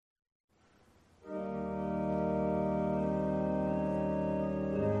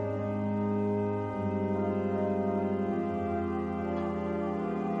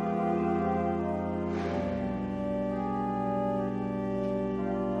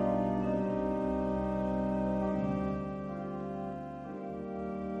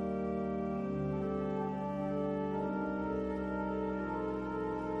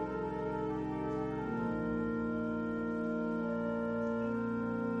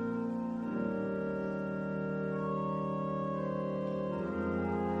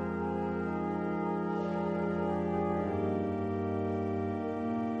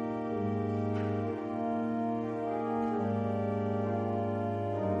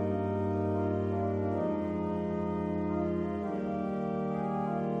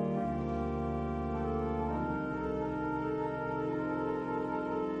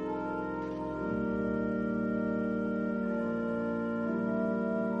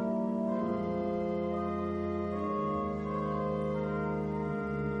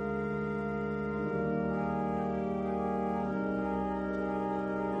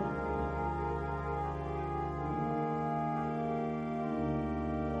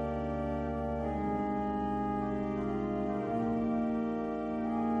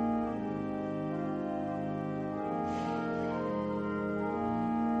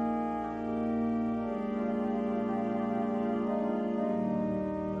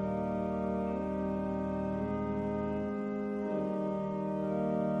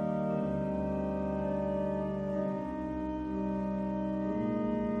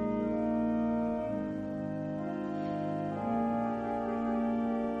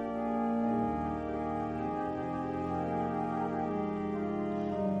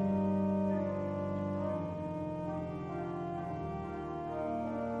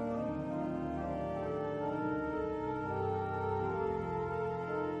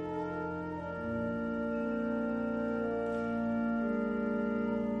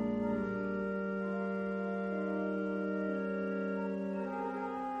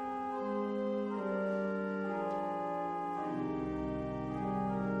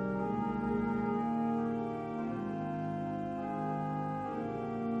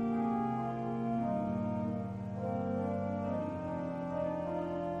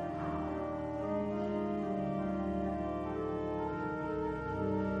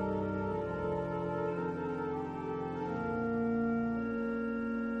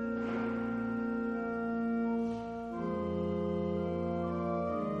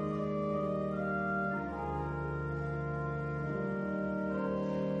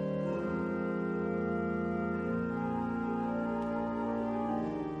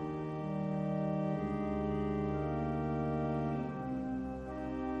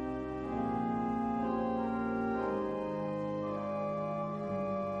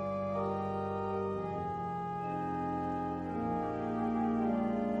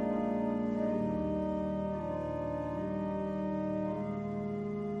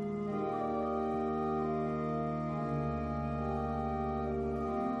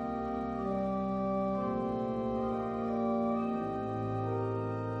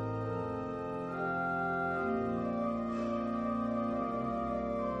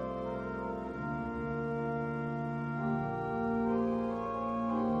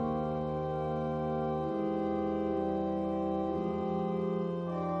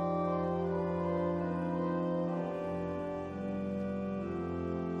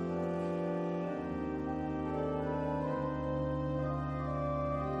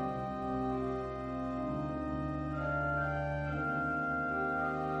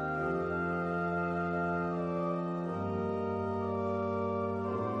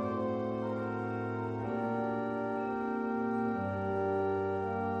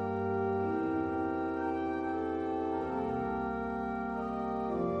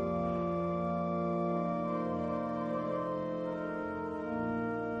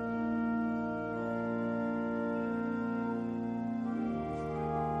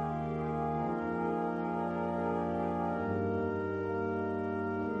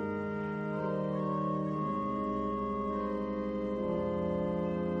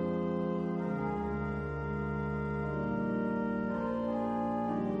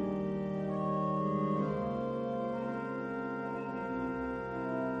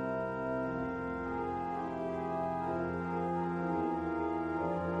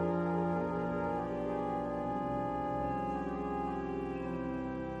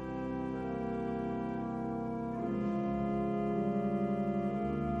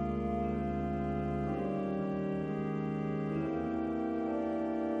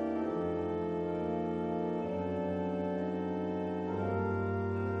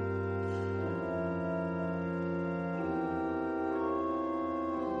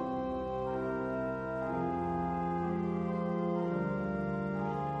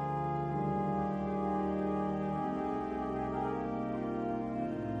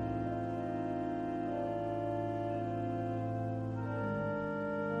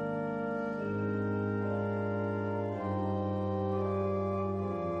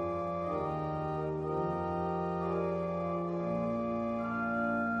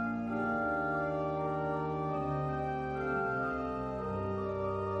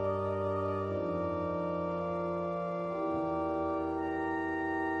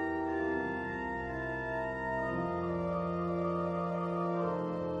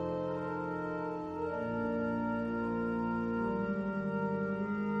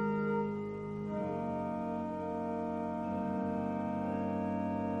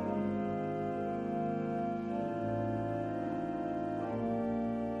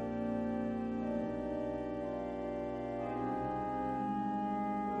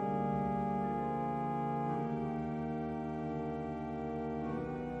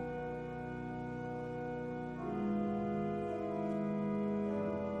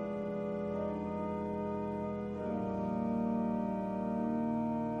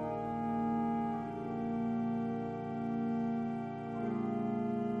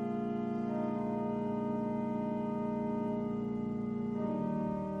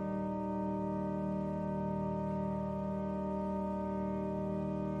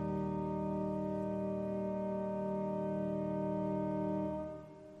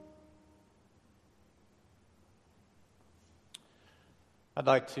I'd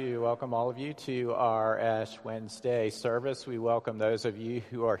like to welcome all of you to our Ash Wednesday service. We welcome those of you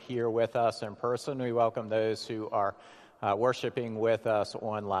who are here with us in person. We welcome those who are worshiping with us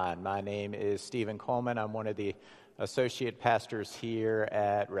online. My name is Stephen Coleman. I'm one of the associate pastors here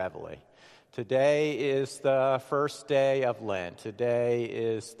at Reveille. Today is the first day of Lent. Today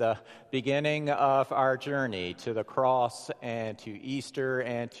is the beginning of our journey to the cross and to Easter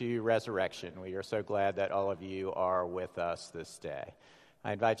and to resurrection. We are so glad that all of you are with us this day.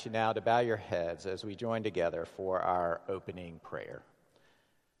 I invite you now to bow your heads as we join together for our opening prayer.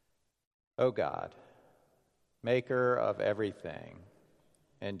 O God, maker of everything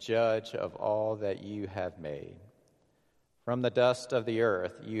and judge of all that you have made, from the dust of the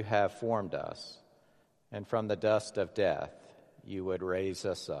earth you have formed us, and from the dust of death you would raise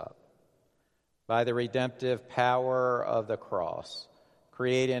us up. By the redemptive power of the cross,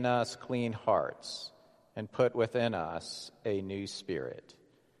 create in us clean hearts, and put within us a new spirit,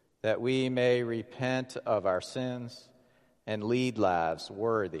 that we may repent of our sins and lead lives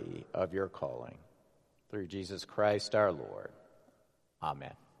worthy of your calling. Through Jesus Christ our Lord.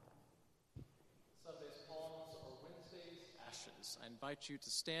 Amen. Sunday's Palms or Wednesday's Ashes. I invite you to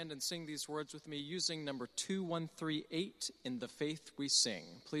stand and sing these words with me using number 2138 in The Faith We Sing.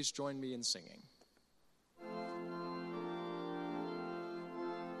 Please join me in singing.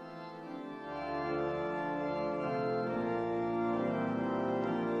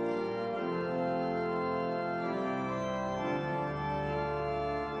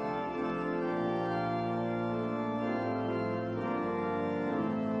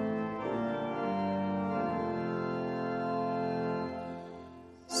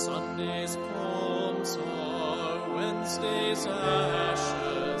 Sunday's palms are Wednesday's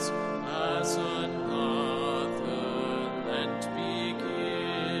ashes, as another Lent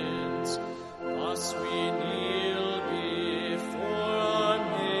begins. Thus we kneel before our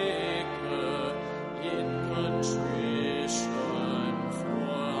Maker in contrition for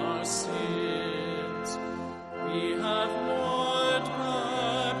our sins. We have moored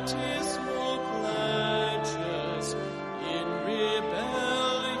baptismal pledges in rebellion.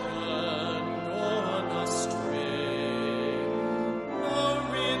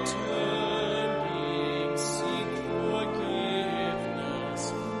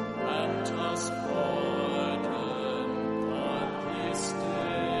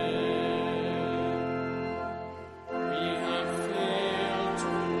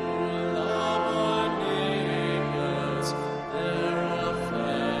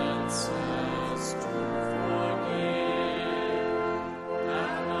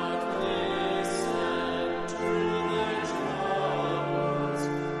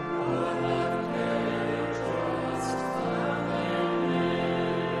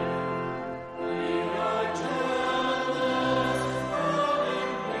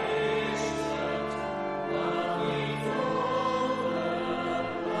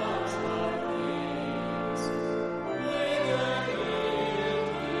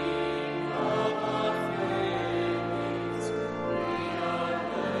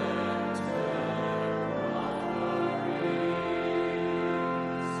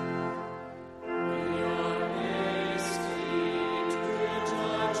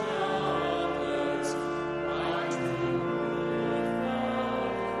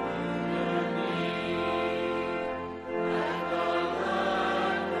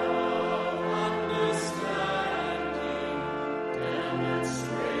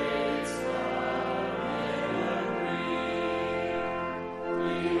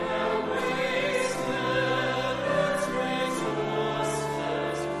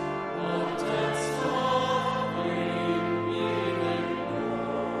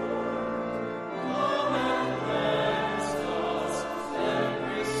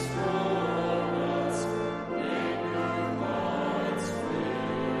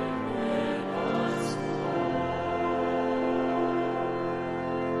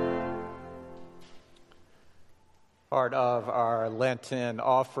 Part of our Lenten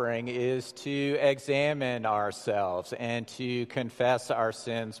offering is to examine ourselves and to confess our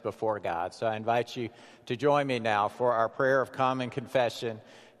sins before God. So I invite you to join me now for our prayer of common confession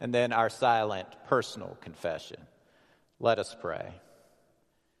and then our silent personal confession. Let us pray.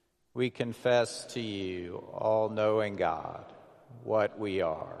 We confess to you, all-knowing God, what we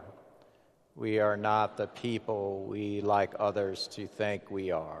are. We are not the people we like others to think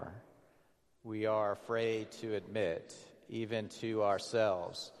we are. We are afraid to admit, even to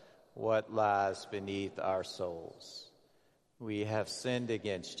ourselves, what lies beneath our souls. We have sinned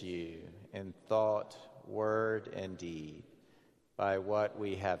against you in thought, word, and deed, by what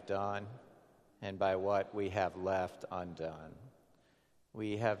we have done and by what we have left undone.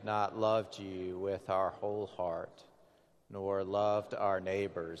 We have not loved you with our whole heart, nor loved our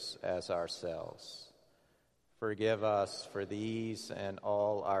neighbors as ourselves. Forgive us for these and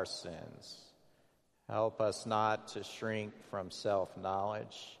all our sins. Help us not to shrink from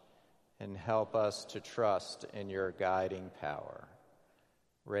self-knowledge, and help us to trust in your guiding power.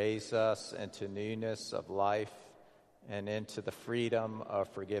 Raise us into newness of life and into the freedom of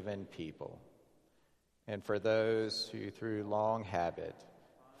forgiven people. And for those who through long habit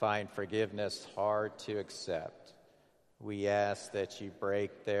find forgiveness hard to accept, we ask that you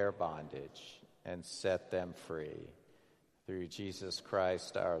break their bondage and set them free. Through Jesus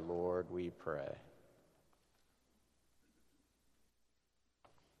Christ our Lord, we pray.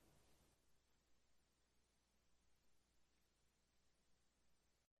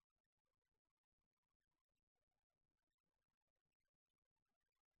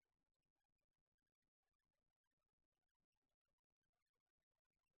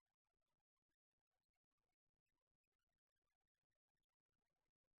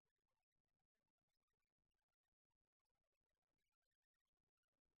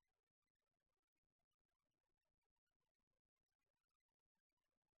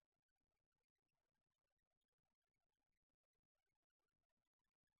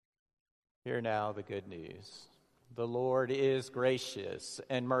 Hear now the good news. The Lord is gracious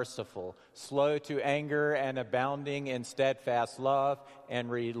and merciful, slow to anger and abounding in steadfast love, and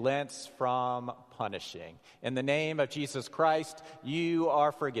relents from punishing. In the name of Jesus Christ, you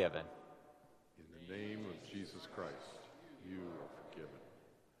are forgiven. In the name of Jesus Christ, you are forgiven.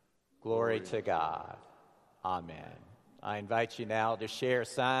 Glory to God. Amen. I invite you now to share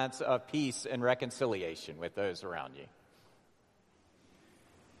signs of peace and reconciliation with those around you.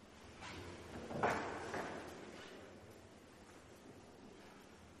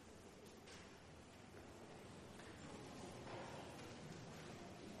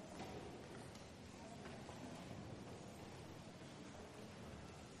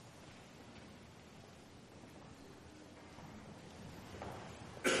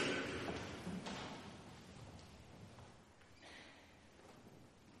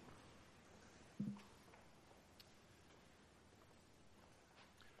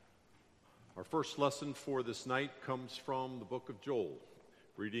 Our first lesson for this night comes from the book of Joel.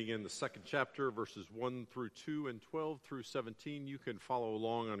 Reading in the second chapter, verses 1 through 2 and 12 through 17. You can follow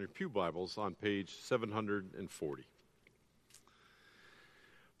along on your pew Bibles on page 740.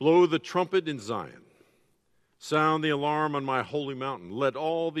 Blow the trumpet in Zion. Sound the alarm on my holy mountain. Let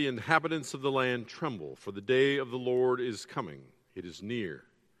all the inhabitants of the land tremble, for the day of the Lord is coming. It is near.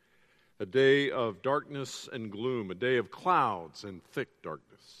 A day of darkness and gloom, a day of clouds and thick darkness.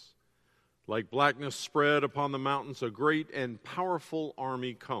 Like blackness spread upon the mountains, a great and powerful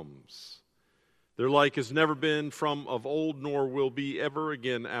army comes. Their like has never been from of old, nor will be ever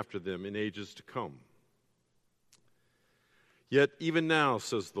again after them in ages to come. Yet even now,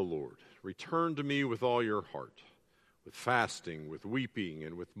 says the Lord, return to me with all your heart, with fasting, with weeping,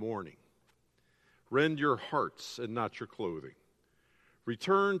 and with mourning. Rend your hearts and not your clothing.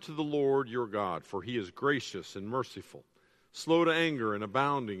 Return to the Lord your God, for he is gracious and merciful, slow to anger and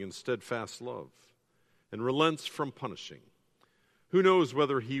abounding in steadfast love, and relents from punishing. Who knows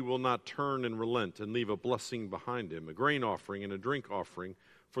whether he will not turn and relent and leave a blessing behind him, a grain offering and a drink offering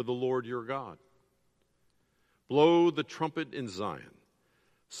for the Lord your God? Blow the trumpet in Zion.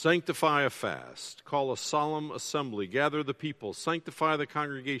 Sanctify a fast. Call a solemn assembly. Gather the people. Sanctify the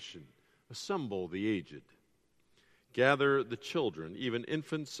congregation. Assemble the aged. Gather the children, even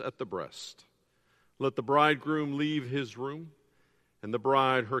infants at the breast. Let the bridegroom leave his room, and the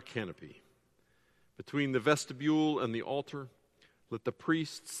bride her canopy. Between the vestibule and the altar, let the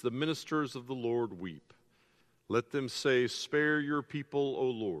priests, the ministers of the Lord, weep. Let them say, spare your people, O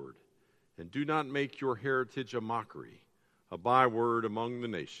Lord, and do not make your heritage a mockery, a byword among the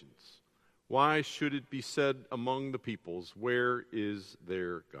nations. Why should it be said among the peoples, where is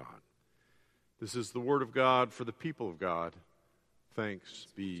their God? This is the word of God for the people of God. Thanks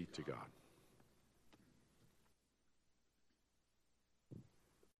be to God.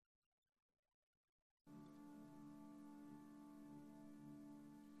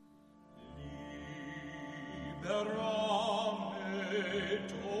 Quod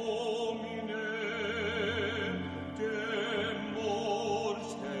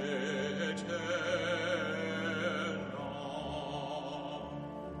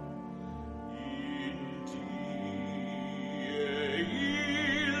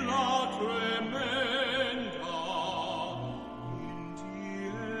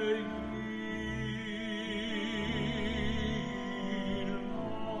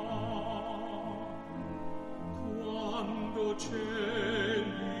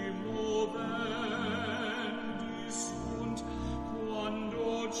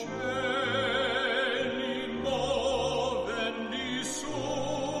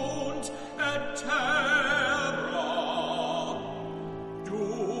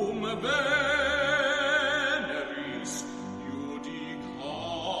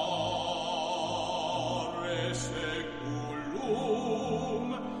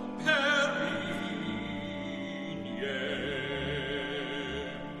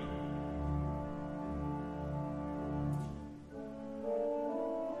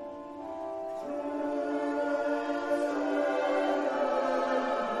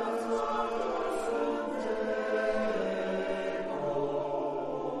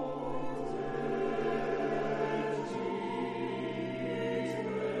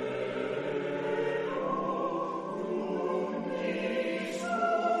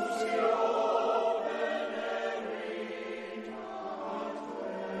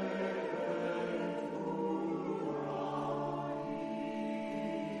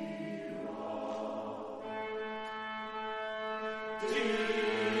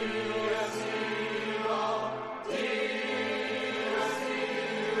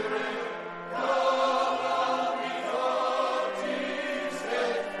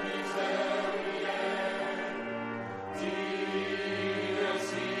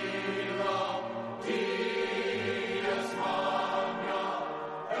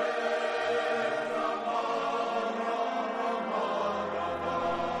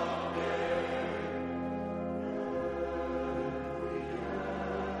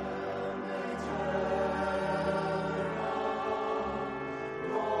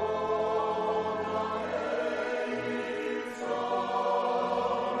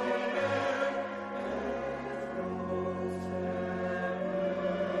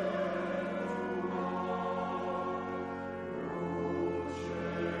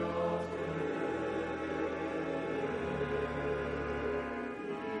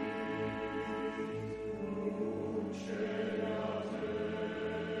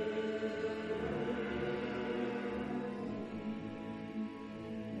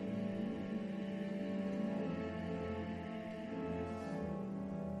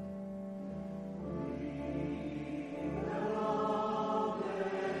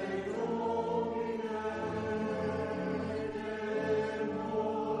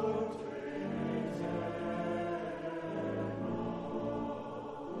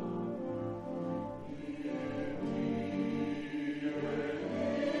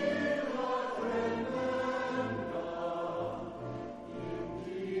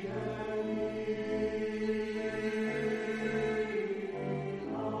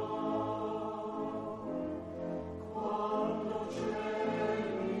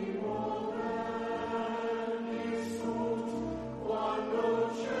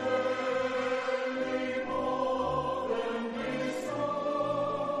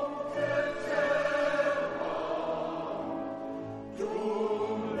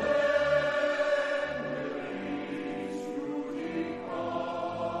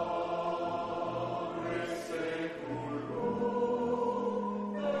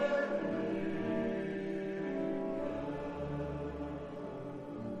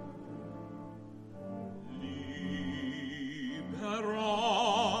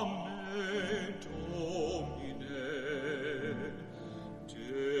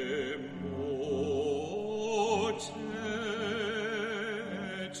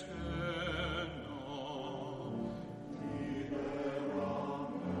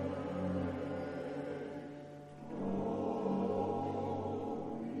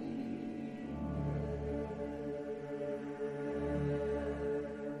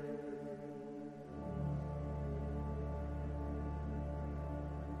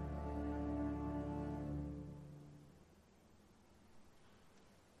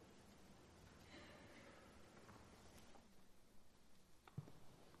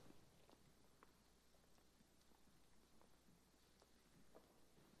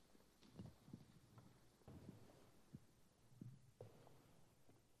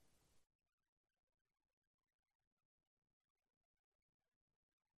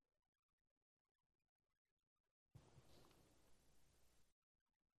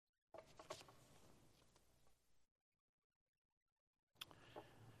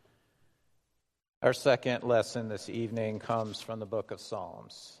Our second lesson this evening comes from the book of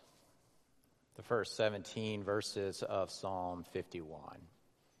Psalms, the first 17 verses of Psalm 51.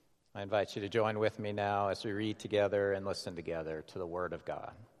 I invite you to join with me now as we read together and listen together to the Word of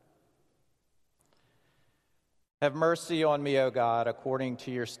God. Have mercy on me, O God, according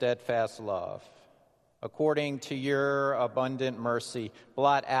to your steadfast love. According to your abundant mercy,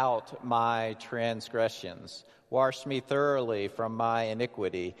 blot out my transgressions. Wash me thoroughly from my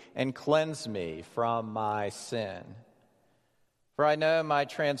iniquity and cleanse me from my sin. For I know my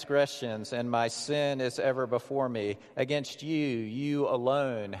transgressions, and my sin is ever before me. Against you, you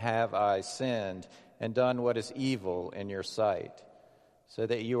alone have I sinned, and done what is evil in your sight, so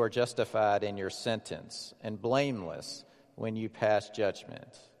that you are justified in your sentence, and blameless when you pass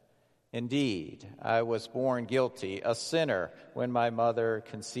judgment. Indeed, I was born guilty, a sinner, when my mother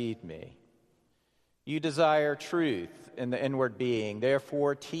conceived me. You desire truth in the inward being.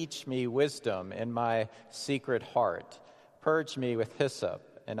 Therefore, teach me wisdom in my secret heart. Purge me with hyssop,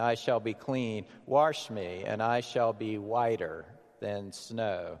 and I shall be clean. Wash me, and I shall be whiter than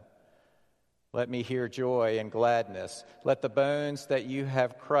snow. Let me hear joy and gladness. Let the bones that you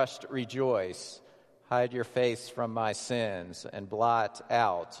have crushed rejoice. Hide your face from my sins, and blot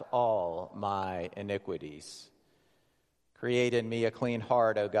out all my iniquities. Create in me a clean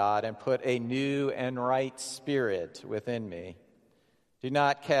heart, O God, and put a new and right spirit within me. Do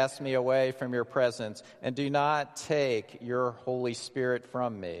not cast me away from your presence, and do not take your Holy Spirit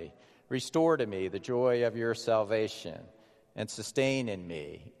from me. Restore to me the joy of your salvation, and sustain in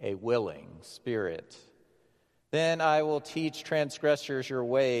me a willing spirit. Then I will teach transgressors your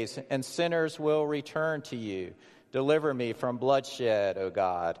ways, and sinners will return to you. Deliver me from bloodshed, O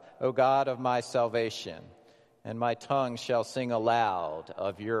God of my salvation, and my tongue shall sing aloud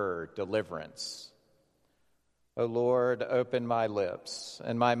of your deliverance. O Lord, open my lips,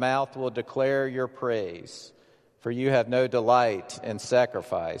 and my mouth will declare your praise. For you have no delight in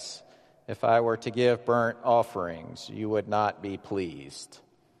sacrifice. If I were to give burnt offerings, you would not be pleased.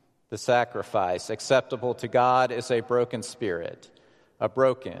 The sacrifice acceptable to God is a broken spirit, a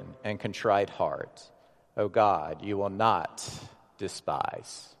broken and contrite heart. O God, you will not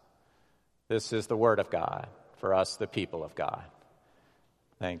despise. This is the word of God for us, the people of God.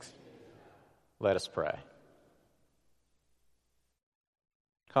 Thanks. Let us pray.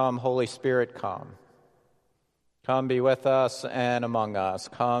 Come, Holy Spirit, come. Come be with us and among us.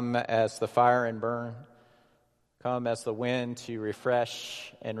 Come as the fire and burn. Come as the wind to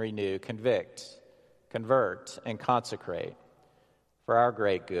refresh and renew, convict, convert, and consecrate for our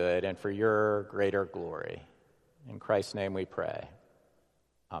great good and for your greater glory. In Christ's name we pray.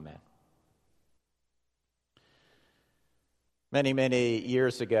 Amen. Many, many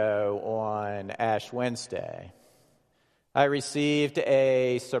years ago on Ash Wednesday, I received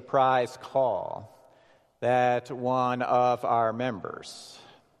a surprise call that one of our members,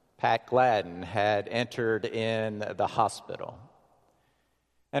 Pat Gladden, had entered in the hospital.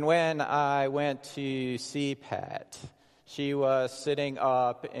 And when I went to see Pat, she was sitting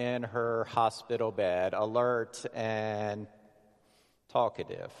up in her hospital bed, alert and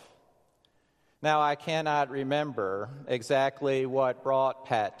talkative. Now, I cannot remember exactly what brought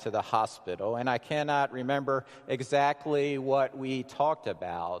Pat to the hospital, and I cannot remember exactly what we talked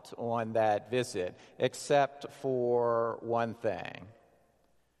about on that visit, except for one thing.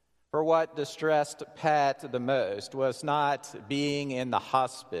 For what distressed Pat the most was not being in the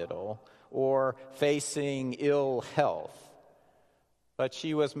hospital or facing ill health, but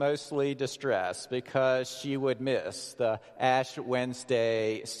she was mostly distressed because she would miss the Ash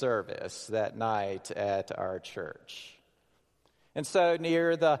Wednesday service that night at our church. And so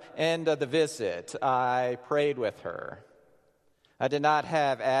near the end of the visit, I prayed with her. I did not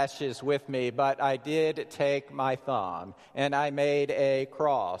have ashes with me, but I did take my thumb, and I made a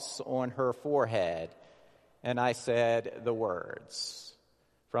cross on her forehead, and I said the words,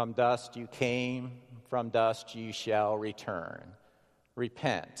 "From dust you came, from dust you shall return.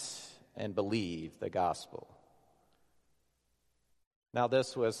 Repent and believe the gospel." Now,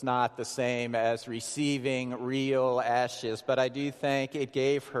 this was not the same as receiving real ashes, but I do think it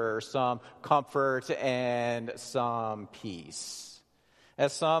gave her some comfort and some peace.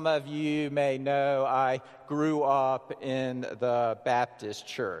 As some of you may know, I grew up in the Baptist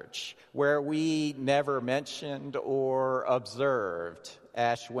church, where we never mentioned or observed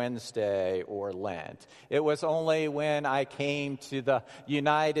Ash Wednesday or Lent. It was only when I came to the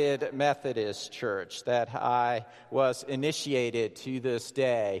United Methodist Church that I was initiated to this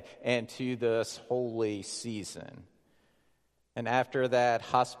day and to this holy season. And after that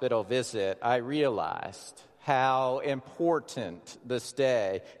hospital visit, I realized how important this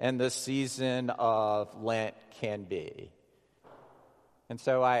day and this season of Lent can be. And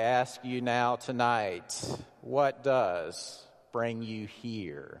so I ask you now tonight, what does bring you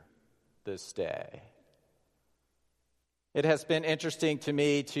here this day? It has been interesting to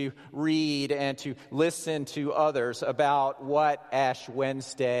me to read and to listen to others about what Ash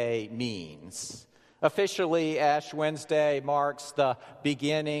Wednesday means. Officially, Ash Wednesday marks the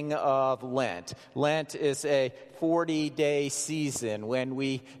beginning of Lent. Lent is a 40-day season when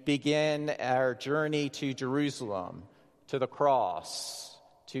we begin our journey to Jerusalem to the cross,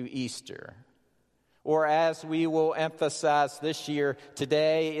 to Easter. Or as we will emphasize this year,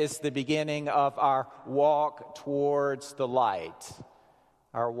 today is the beginning of our walk towards the light,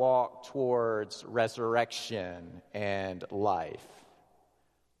 our walk towards resurrection and life.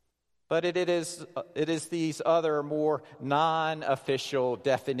 But it is these other more non-official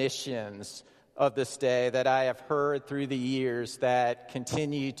definitions of this day that I have heard through the years that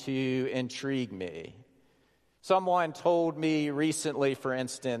continue to intrigue me. Someone told me recently, for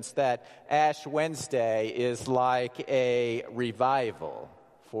instance, that Ash Wednesday is like a revival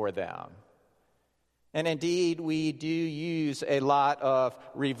for them. And indeed, we do use a lot of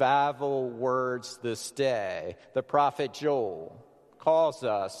revival words this day. The prophet Joel calls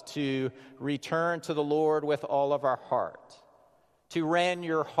us to return to the Lord with all of our heart, to rend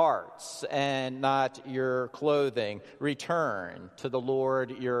your hearts and not your clothing. Return to the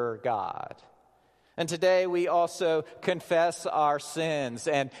Lord your God. And today we also confess our sins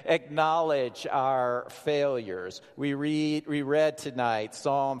and acknowledge our failures. We read tonight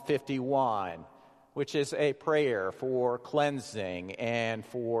Psalm 51, which is a prayer for cleansing and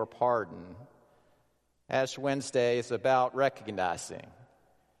for pardon. Ash Wednesday is about recognizing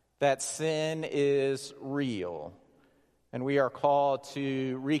that sin is real, and we are called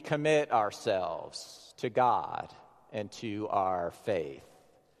to recommit ourselves to God and to our faith.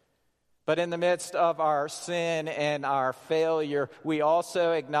 But in the midst of our sin and our failure, we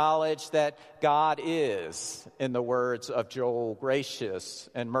also acknowledge that God is, in the words of Joel, gracious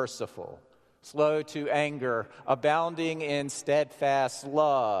and merciful, slow to anger, abounding in steadfast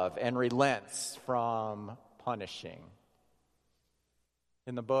love, and relents from punishing.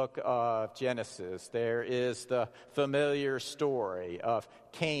 In the book of Genesis, there is the familiar story of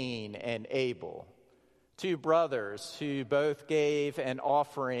Cain and Abel, two brothers who both gave an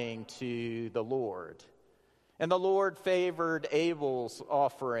offering to the Lord. And the Lord favored Abel's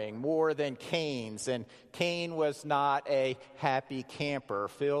offering more than Cain's, and Cain was not a happy camper.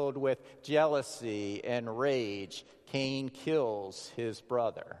 Filled with jealousy and rage, Cain kills his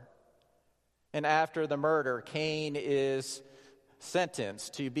brother. And after the murder, Cain is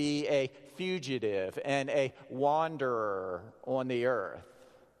sentenced to be a fugitive and a wanderer on the earth.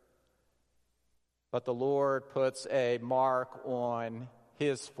 But the Lord puts a mark on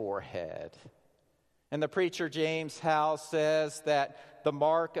his forehead. And the preacher James Howe says that the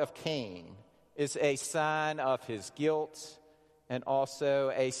mark of Cain is a sign of his guilt and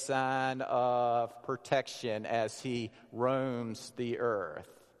also a sign of protection as he roams the earth.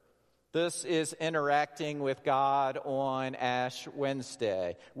 This is interacting with God on Ash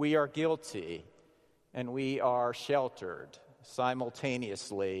Wednesday. We are guilty and we are sheltered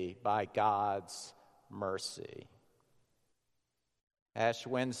simultaneously by God's mercy. Ash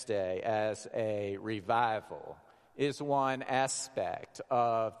Wednesday as a revival is one aspect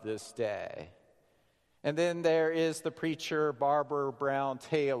of this day. And then there is the preacher Barbara Brown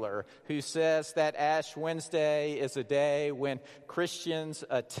Taylor, who says that Ash Wednesday is a day when Christians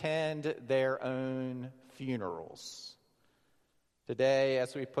attend their own funerals. Today,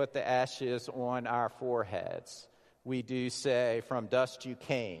 as we put the ashes on our foreheads, we do say, "From dust you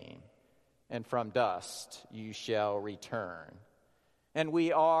came, and from dust you shall return." And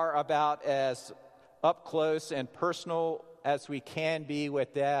we are about as up close and personal as we can be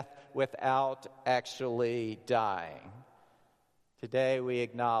with death without actually dying. Today we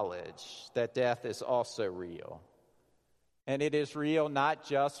acknowledge that death is also real. And it is real not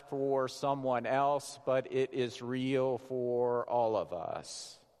just for someone else, but it is real for all of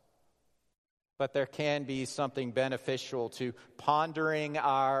us. But there can be something beneficial to pondering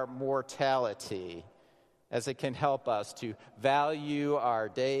our mortality, as it can help us to value our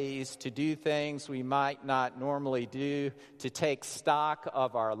days, to do things we might not normally do, to take stock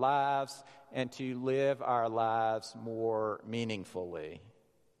of our lives, and to live our lives more meaningfully.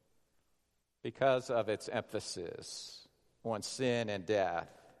 Because of its emphasis on sin and death,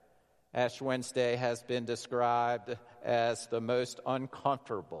 Ash Wednesday has been described as the most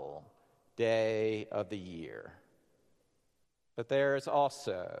uncomfortable day of the year. But there is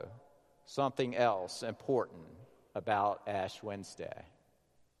also something else important about Ash Wednesday.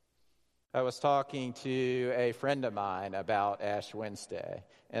 I was talking to a friend of mine about Ash Wednesday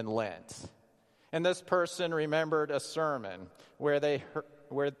and Lent. And this person remembered a sermon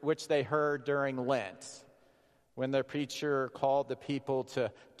which they heard during Lent, when the preacher called the people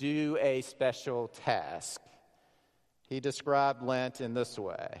to do a special task. He described Lent in this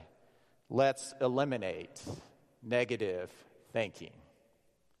way: let's eliminate negative thinking.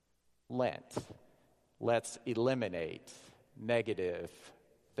 Lent, let's eliminate negative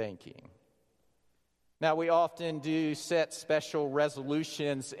thinking. Now, we often do set special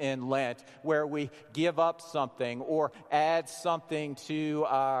resolutions in Lent where we give up something or add something to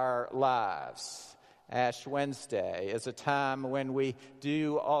our lives. Ash Wednesday is a time when we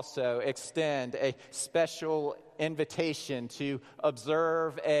do also extend a special invitation to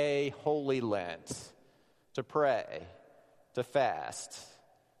observe a holy Lent, to pray, to fast,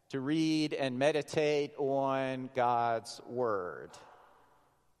 to read and meditate on God's Word.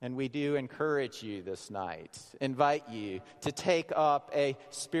 And we do encourage you this night, invite you to take up a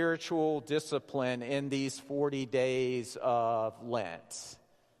spiritual discipline in these 40 days of Lent.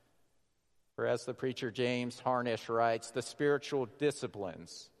 For as the preacher James Harnish writes, the spiritual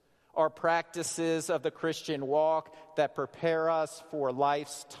disciplines are practices of the Christian walk that prepare us for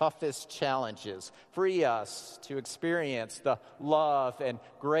life's toughest challenges, free us to experience the love and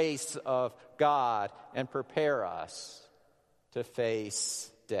grace of God, and prepare us to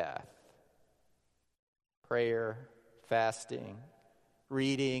face death. Prayer, fasting,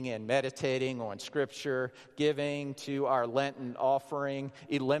 reading and meditating on Scripture, giving to our Lenten offering,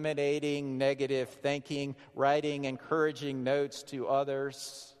 eliminating negative thinking, writing encouraging notes to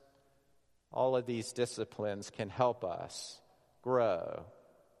others. All of these disciplines can help us grow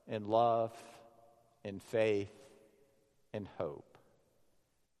in love, in faith, in hope.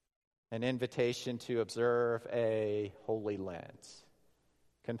 An invitation to observe a holy Lent.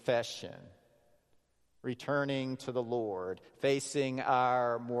 Confession, returning to the Lord, facing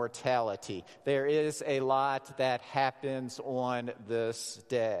our mortality. There is a lot that happens on this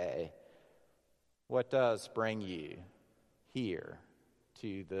day. What does bring you here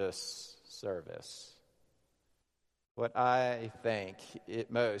to this service? What I think is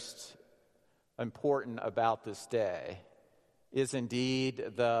most important about this day is indeed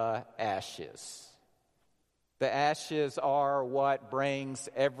the ashes. The ashes are what brings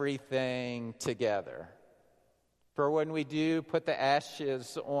everything together. For when we do put the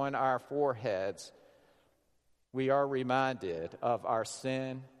ashes on our foreheads, we are reminded of our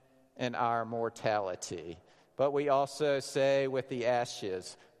sin and our mortality. But we also say with the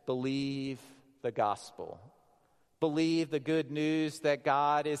ashes, believe the gospel. Believe the good news that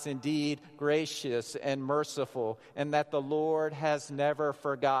God is indeed gracious and merciful, and that the Lord has never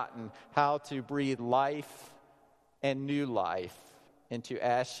forgotten how to breathe life and new life into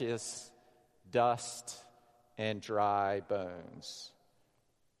ashes, dust, and dry bones.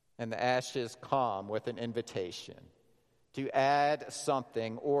 And the ashes come with an invitation to add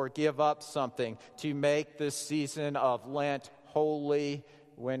something or give up something to make this season of Lent holy,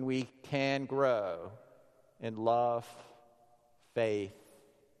 when we can grow in love, faith,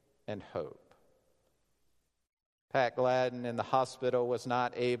 and hope. Pat Gladden in the hospital was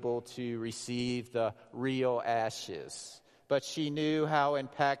not able to receive the real ashes, but she knew how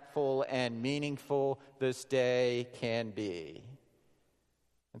impactful and meaningful this day can be.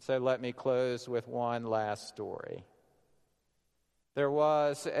 And so let me close with one last story. There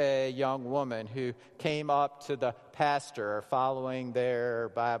was a young woman who came up to the pastor following their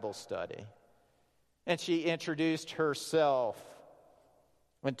Bible study, and she introduced herself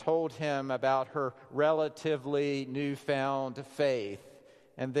and told him about her relatively newfound faith,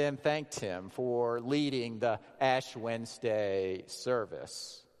 and then thanked him for leading the Ash Wednesday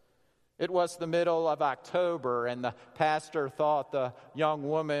service. It was the middle of October, and the pastor thought the young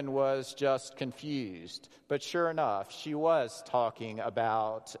woman was just confused. But sure enough, she was talking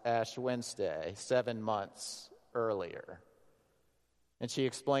about Ash Wednesday 7 months earlier. And she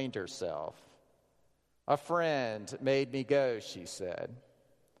explained herself. A friend made me go, she said.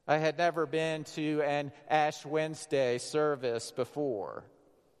 I had never been to an Ash Wednesday service before.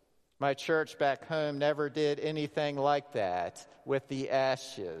 My church back home never did anything like that with the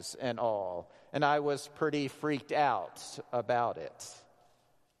ashes and all, and I was pretty freaked out about it.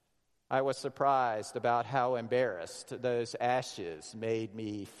 I was surprised about how embarrassed those ashes made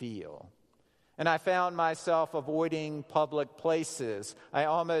me feel. And I found myself avoiding public places. I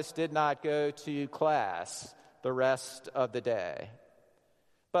almost did not go to class the rest of the day.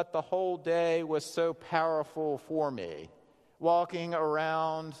 But the whole day was so powerful for me, walking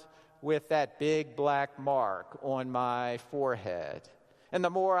around with that big black mark on my forehead. And the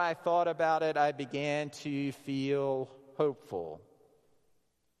more I thought about it, I began to feel hopeful.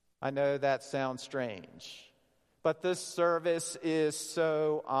 I know that sounds strange, but this service is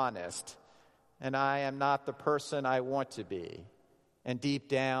so honest, and I am not the person I want to be. And deep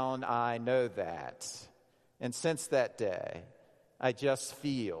down, I know that. And since that day, I just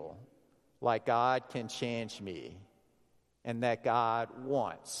feel like God can change me, and that God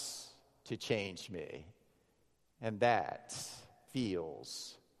wants to change me, and that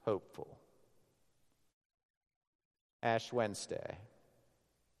feels hopeful. Ash Wednesday,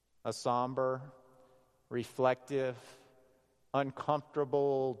 a somber, reflective,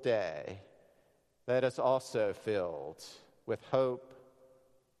 uncomfortable day that is also filled with hope,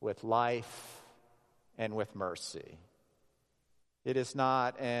 with life, and with mercy. It is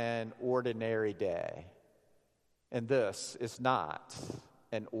not an ordinary day, and this is not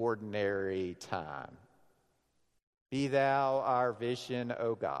an ordinary time. Be thou our vision,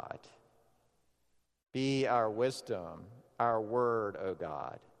 O God. Be our wisdom, our word, O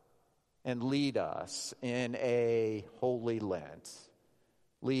God, and lead us in a holy Lent.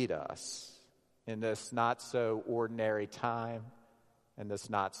 Lead us in this not so ordinary time and this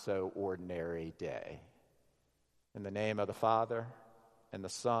not so ordinary day. In the name of the Father, and the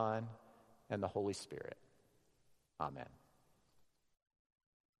Son, and the Holy Spirit. Amen.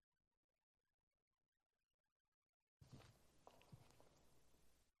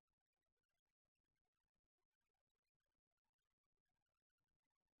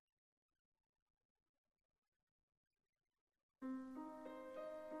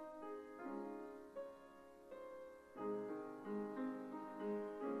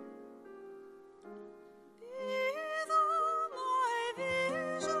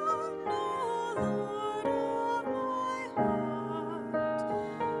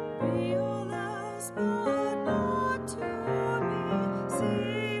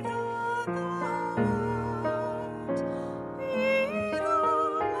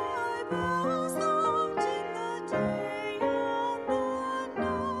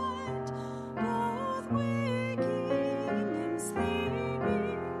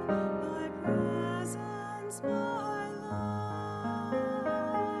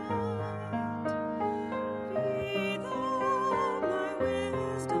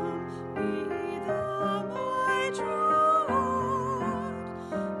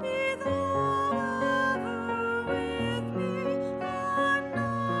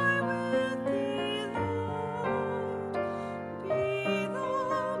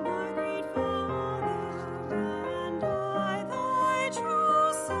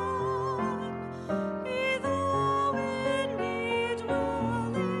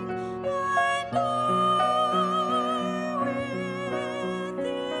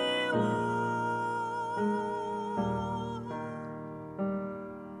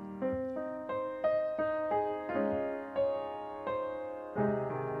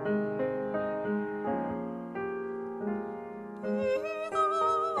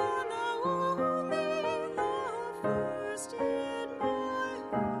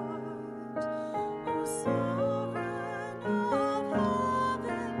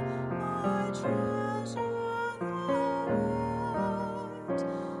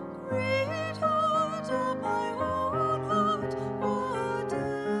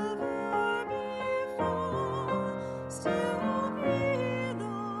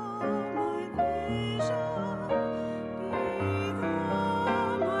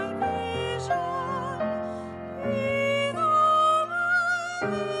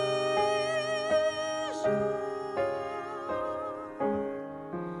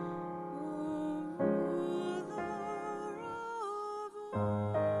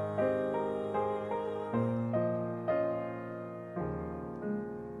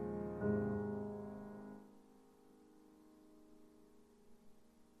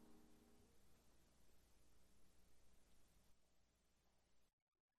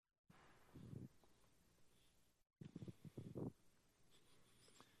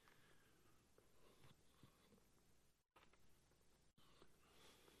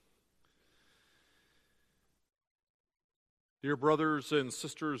 Dear brothers and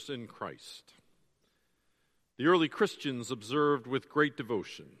sisters in Christ, the early Christians observed with great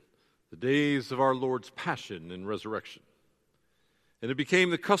devotion the days of our Lord's Passion and Resurrection. And it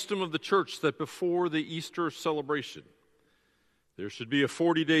became the custom of the church that before the Easter celebration, there should be a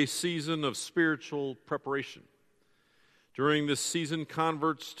 40-day season of spiritual preparation. During this season,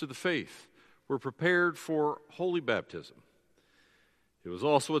 converts to the faith were prepared for holy baptism. It was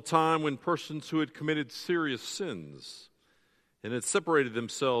also a time when persons who had committed serious sins and had separated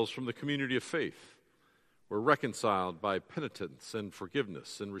themselves from the community of faith were reconciled by penitence and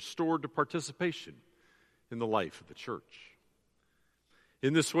forgiveness and restored to participation in the life of the church.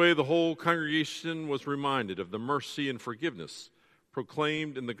 In this way, the whole congregation was reminded of the mercy and forgiveness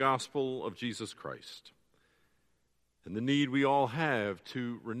proclaimed in the gospel of Jesus Christ and the need we all have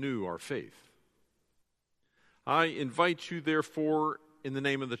to renew our faith. I invite you, therefore, in the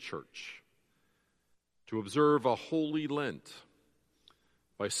name of the church, to observe a holy Lent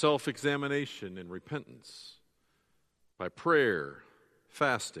by self-examination and repentance, by prayer,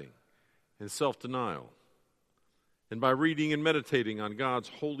 fasting, and self-denial, and by reading and meditating on God's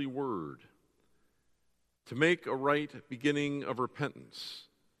holy word, to make a right beginning of repentance.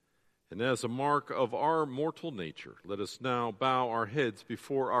 And as a mark of our mortal nature, let us now bow our heads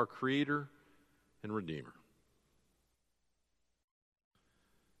before our Creator and Redeemer.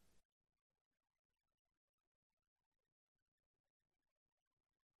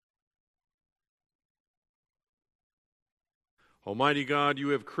 Almighty God, you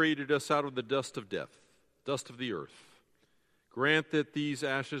have created us out of the dust of death, dust of the earth. Grant that these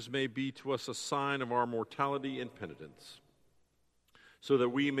ashes may be to us a sign of our mortality and penitence, so that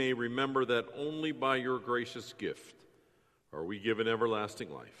we may remember that only by your gracious gift are we given everlasting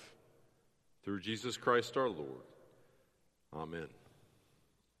life. Through Jesus Christ our Lord. Amen.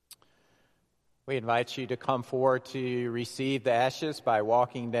 We invite you to come forward to receive the ashes by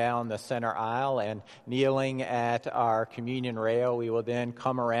walking down the center aisle and kneeling at our communion rail. We will then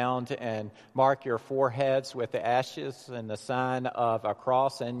come around and mark your foreheads with the ashes and the sign of a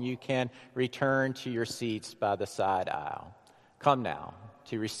cross, and you can return to your seats by the side aisle. Come now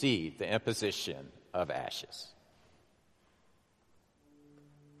to receive the imposition of ashes.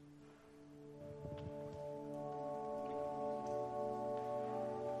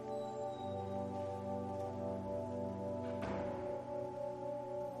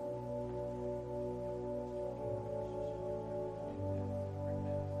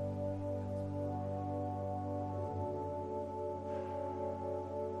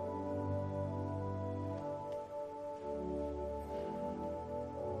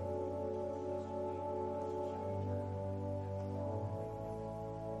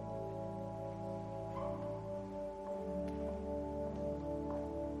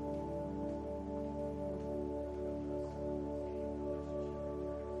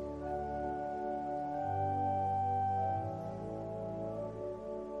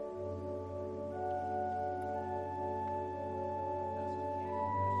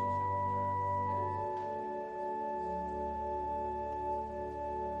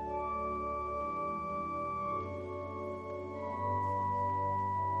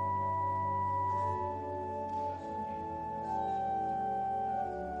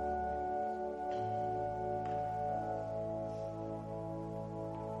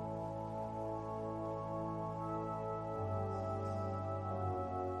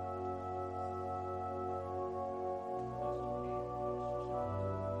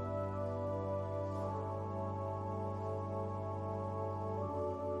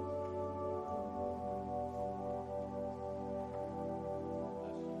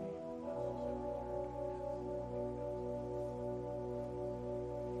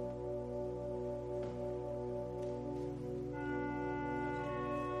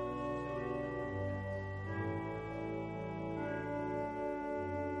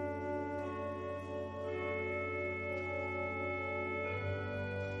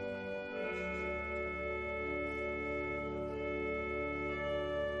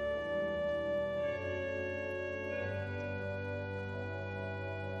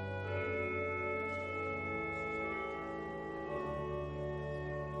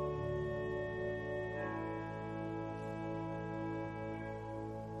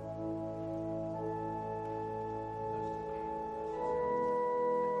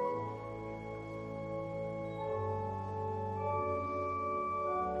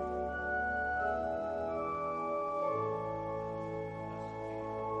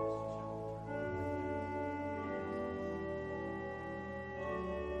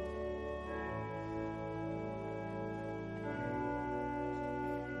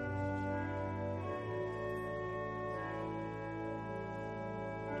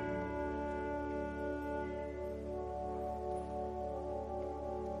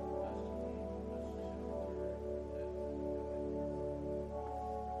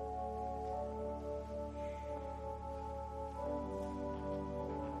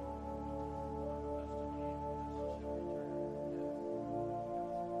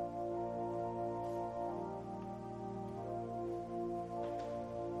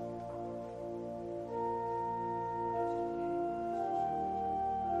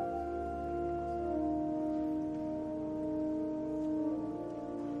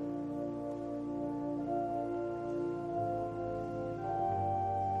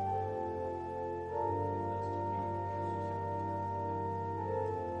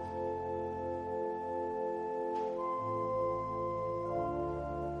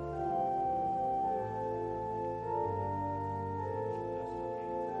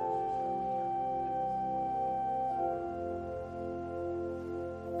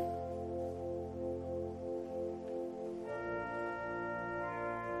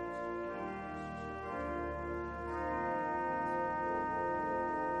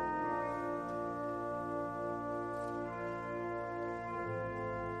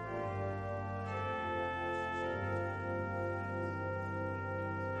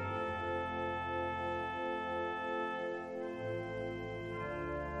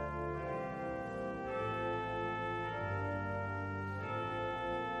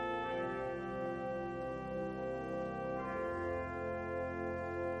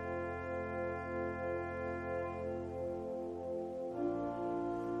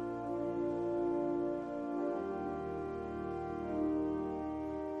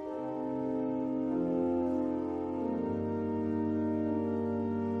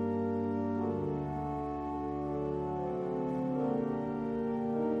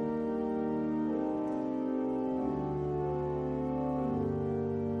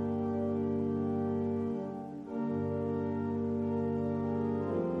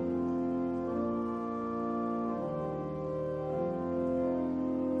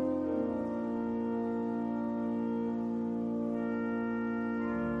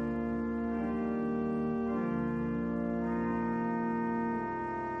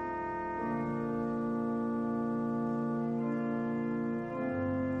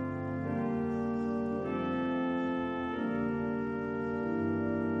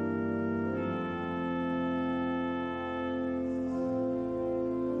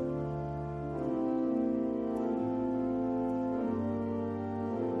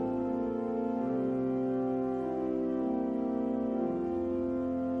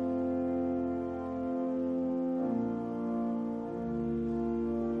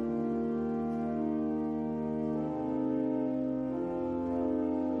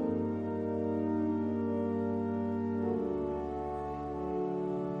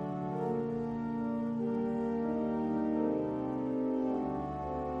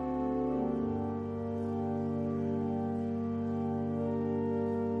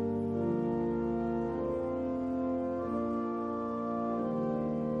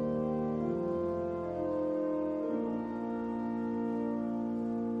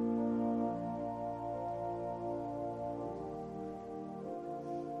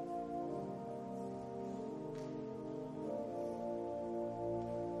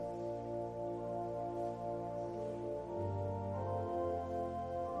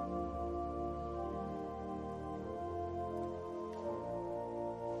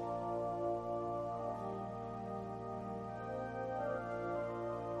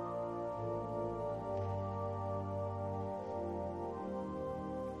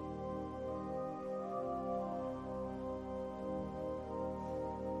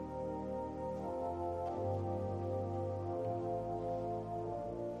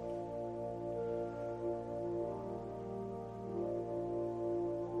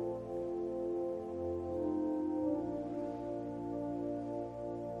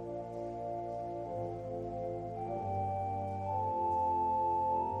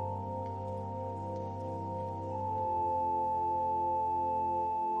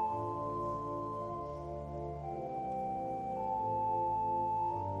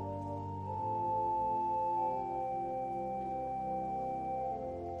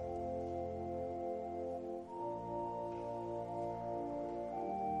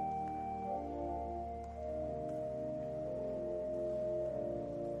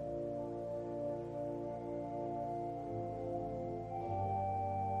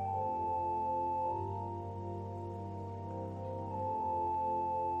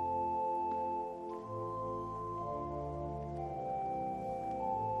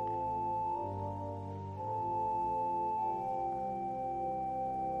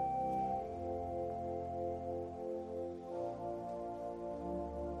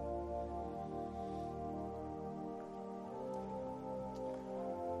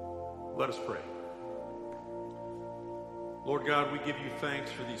 Let us pray. Lord God, we give you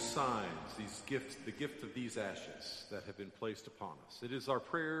thanks for these signs, these gifts, the gift of these ashes that have been placed upon us. It is our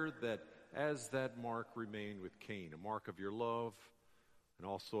prayer that as that mark remained with Cain, a mark of your love and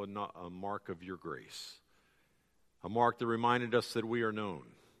also a mark of your grace, a mark that reminded us that we are known.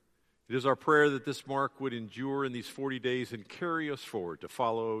 It is our prayer that this mark would endure in these 40 days and carry us forward to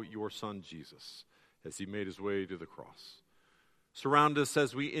follow your Son Jesus as he made his way to the cross. Surround us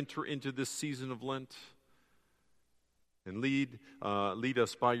as we enter into this season of Lent, and lead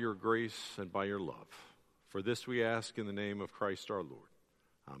us by your grace and by your love. For this we ask in the name of Christ our Lord.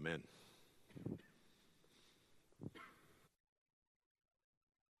 Amen.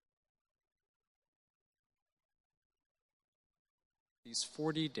 These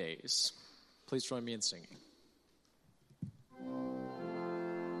 40 days, please join me in singing.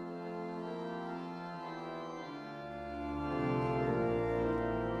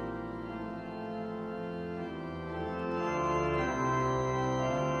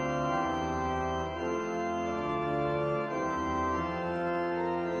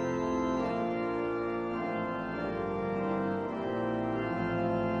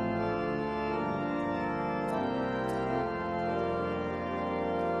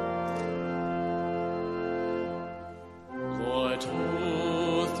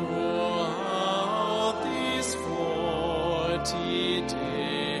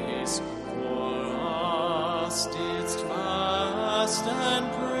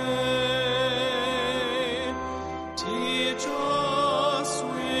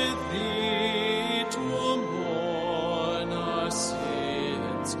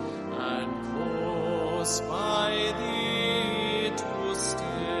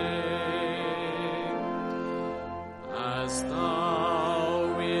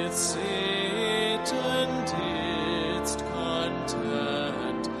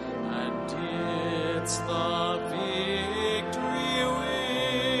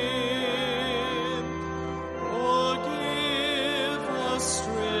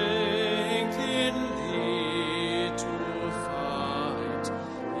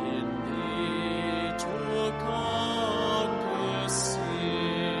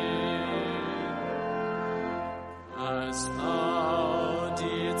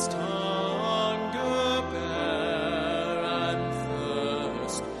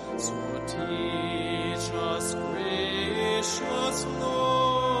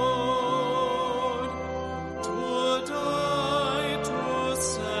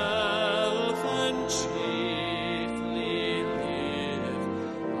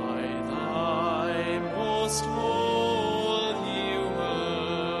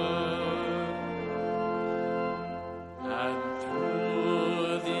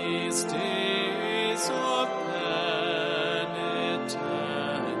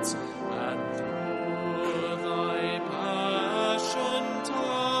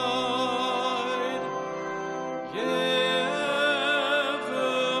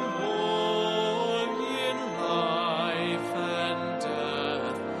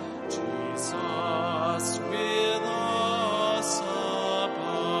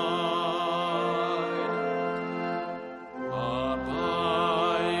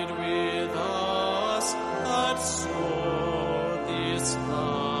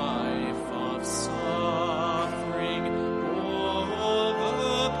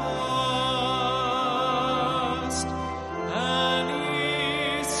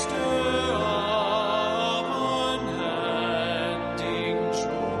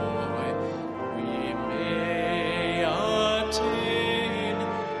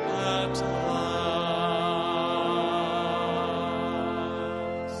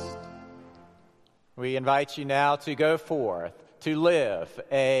 We invite you now to go forth to live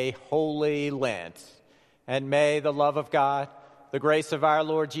a holy Lent. And may the love of God, the grace of our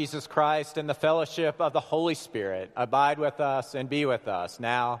Lord Jesus Christ, and the fellowship of the Holy Spirit abide with us and be with us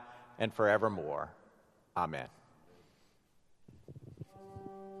now and forevermore. Amen.